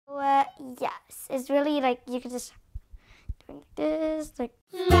yes, it's really like you can just do like this, like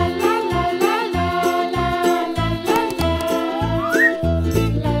la la la la la la la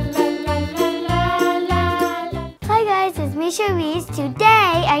la. Hi guys, it's me Charice.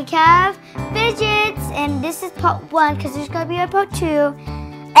 Today I have fidgets, and this is part 1 because there's gonna be a part 2,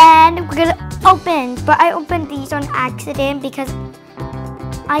 and we're gonna open. But I opened these on accident because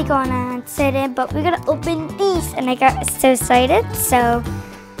I got on accident. But we're gonna open these, and I got so excited. So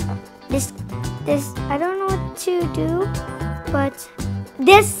this I don't know what to do, but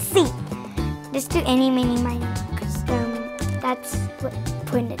this do any mini mini because that's what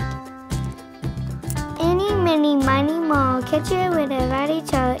printed. Any mini mini mall, catch it with a ratty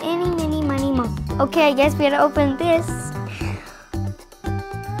child. Any mini mini mall. Okay, I guess we gotta open this.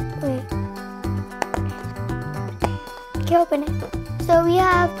 Wait. Okay, open it. So we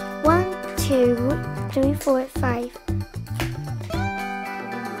have 1, 2, 3, 4, 5.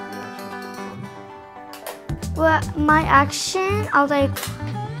 Well, my action, I was like,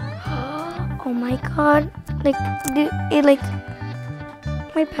 oh my god, like, it like,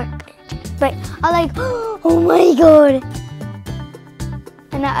 my package. But I was like, oh my god.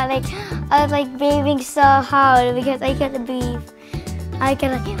 And I was like breathing so hard because I couldn't breathe. I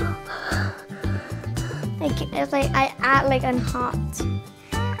could it's like I act like I'm hot.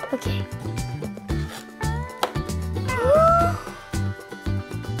 Okay.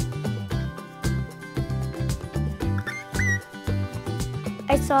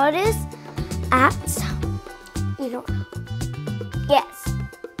 I saw this at, yes.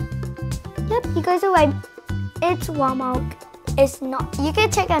 Yep, you guys are right. It's Walmart. It's not. You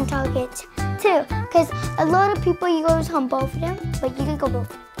can check on Target too, because a lot of people you go to both of them, but you can go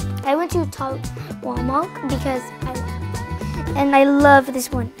both. I went to Walmart because I love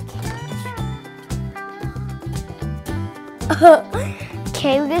this one.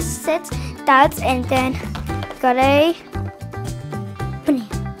 Okay, we just set that, and then got a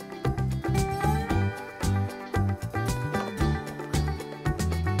banana.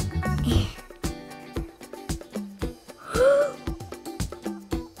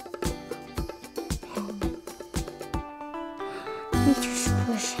 Need to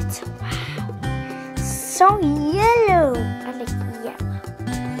squish it. Wow. So yellow. I like yellow.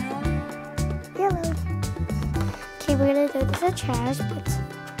 Yellow. Okay, we're gonna throw this in trash, but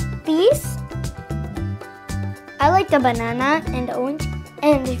these, I like the banana and the orange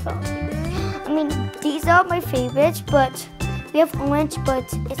and the phone. I mean, these are my favorites, but we have orange, but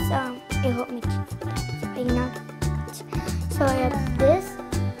it's it hurt me too. So I have this.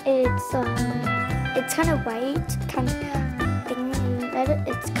 It's kind of white, kind of.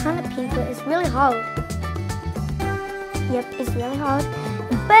 It's kind of pink, but it's really hard. Yep, it's really hard.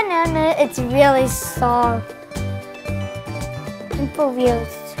 Banana, it's really soft. And for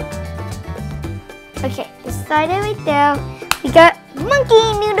reals. Okay, decided right there. We got monkey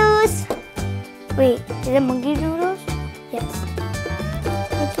noodles. Wait, is it monkey noodles? Yes.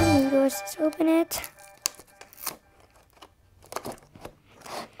 Monkey noodles. Let's open it.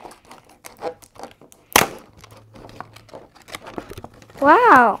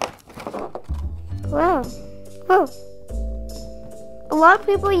 Wow. Wow. Whoa. A lot of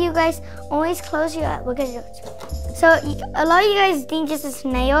people, you guys always close your eyes. Look at it. So a lot of you guys think it's a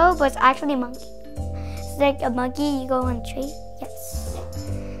snail, but it's actually a monkey. It's like a monkey, you go on a tree. Yes.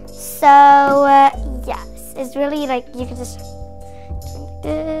 So yes, it's really like you can just do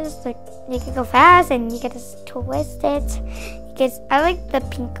this. Like you can go fast and you can just twist it. I like the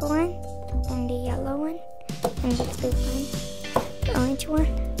pink one and the yellow one and the blue one. Orange one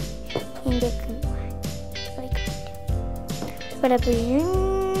and the green one. Like whatever you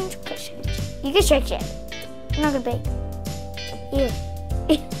push it. You can stretch it. I'm not gonna bake. Ew.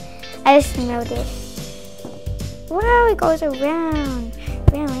 I just smelled it. Wow, it goes around.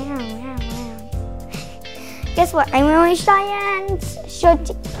 Round. Guess what? I'm wearing Cheyenne's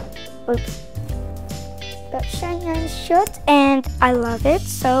shirt. Oops. Got Cheyenne's shirt and I love it.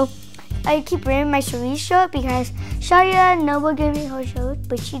 So I keep wearing my Charice shirt because Cheyenne never gave me her shirt,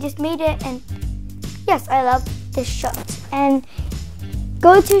 but she just made it, and yes, I love this shirt. And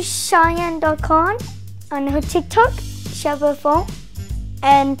go to Cheyenne.com on her TikTok, she has her phone,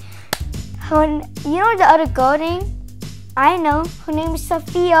 and you know the other girl name? I know, her name is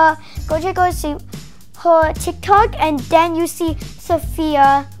Sophia. Go check out her TikTok, and then you see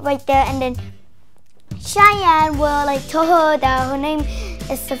Sophia right there, and then Cheyenne will like tell her that her name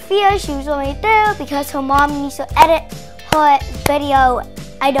is Sophia. She was right there because her mom needs to edit her video.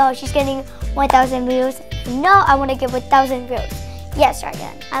 I know she's getting 1,000 views. No, I want to get 1,000 views. Yes,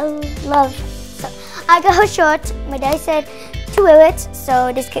 Cheyenne. I love. So I got her shirt. My dad said to wear it,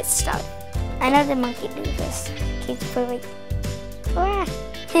 so this gets started. Another monkey do this. Okay, perfect.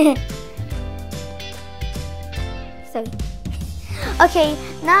 Sorry. Okay,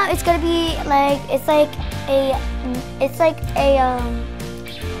 now it's gonna be like it's like a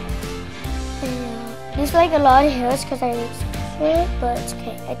there's like a lot of hairs because I squished it, but it's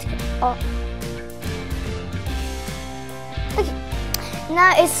okay. I took it off. Okay,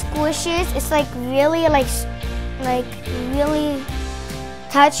 now it squishes. It's like really really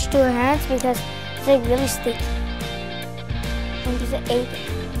touched to your hands because it's like really sticky. And this is an egg.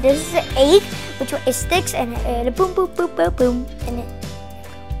 This is an egg, which it sticks and it boom, boom, boom, boom, boom, and it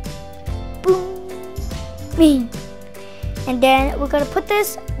boom, bing. And then we're gonna put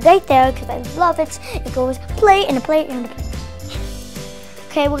this right there because I love it. It goes play and play and play.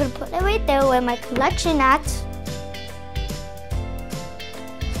 Okay, we're gonna put it right there where my collection at.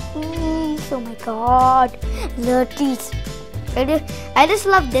 Oh my god, look these. I just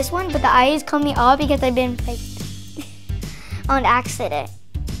love this one, but the eye is coming off because I've been like on accident.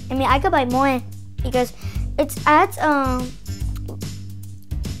 I mean, I could buy more because it's at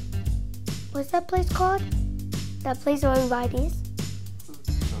what's that place called? That place where we buy these?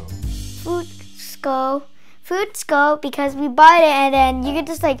 Food Skull, because we buy it and then you can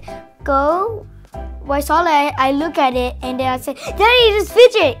just like go. Well, I saw it, I look at it and then I said, Daddy, this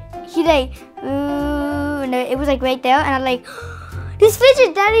fidget. He like, ooh, and it was like right there, and I'm like, this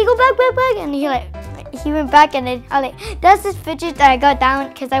fidget, Daddy, go back. And he went back, and then I was like, that's this fidget that I got down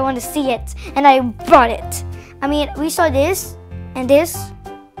because I want to see it, and I brought it. I mean, we saw this and this.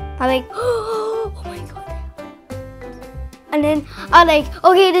 I'm like, oh my god. And then I'm like,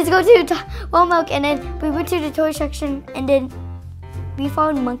 okay, let's go to Walmart, and then we went to the toy section, and then we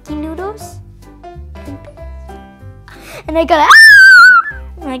found monkey noodles, and I got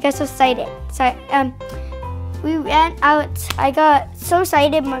I got so excited. So we ran out. I got so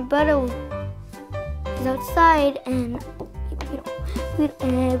excited. My brother was outside, and we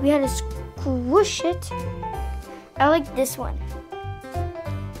had to squish it. I like this one.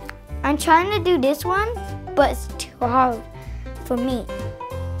 I'm trying to do this one, but it's too hard for me.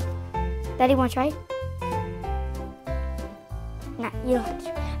 Daddy, want to try? Nah, you don't have to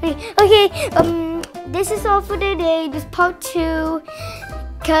try. Okay. This is all for today. This part 2.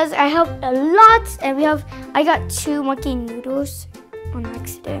 Because I helped a lot, and I got 2 monkey noodles on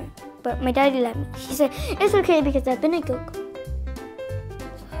accident, but my daddy let me. He said it's okay because I've been a good girl.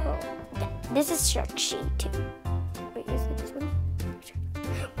 So this is shark sheet too. Wait, is it this one?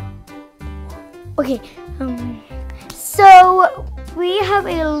 Okay. So we have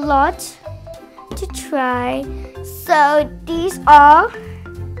a lot to try. So these are.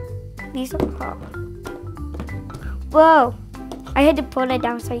 Whoa. I had to pull it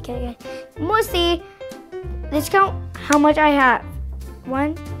down so you can get more. See, let's count how much I have.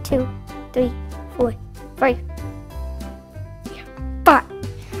 1, 2, 3, 4, 5. 5.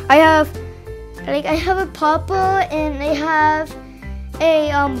 I have a popper, and I have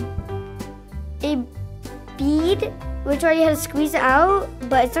a bead, which I had to squeeze it out,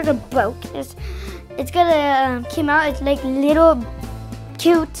 but it's sort of broke. It's gonna came out. It's like little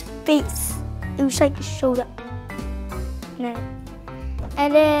cute face. It was like showed up. No.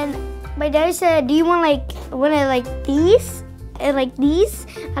 And then my daddy said, do you want these? And like these?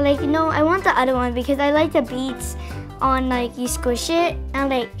 I'm like, no, I want the other one because I like the beads on like you squish it. And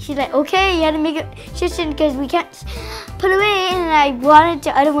like she's like, okay, you had to make it shift because we can't put it away. And I wanted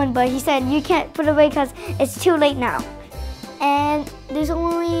the other one, but he said you can't put it away because it's too late now. And there's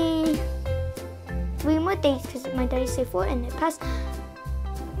only 3 more days because my daddy said 4 and it passed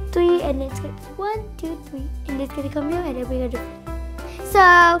 3, and it's gonna 1, 2, 3, and it's gonna come here and then we're gonna do. So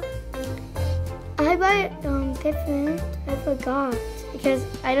I bought different. I forgot because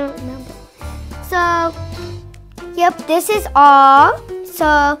I don't remember. So yep, this is all.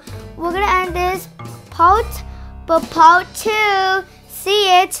 So we're gonna end this part, but part 2. See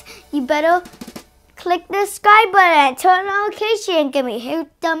it? You better click the subscribe button, turn on notification, and give me a huge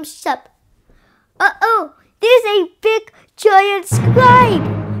thumbs up. Oh, there's a big giant scribe.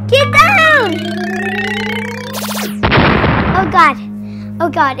 Get down! Oh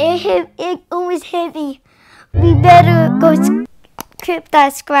God, it almost hit me. We better go click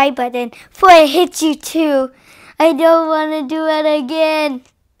that subscribe button before it hits you too. I don't want to do it again.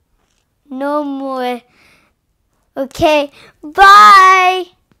 No more. Okay, bye.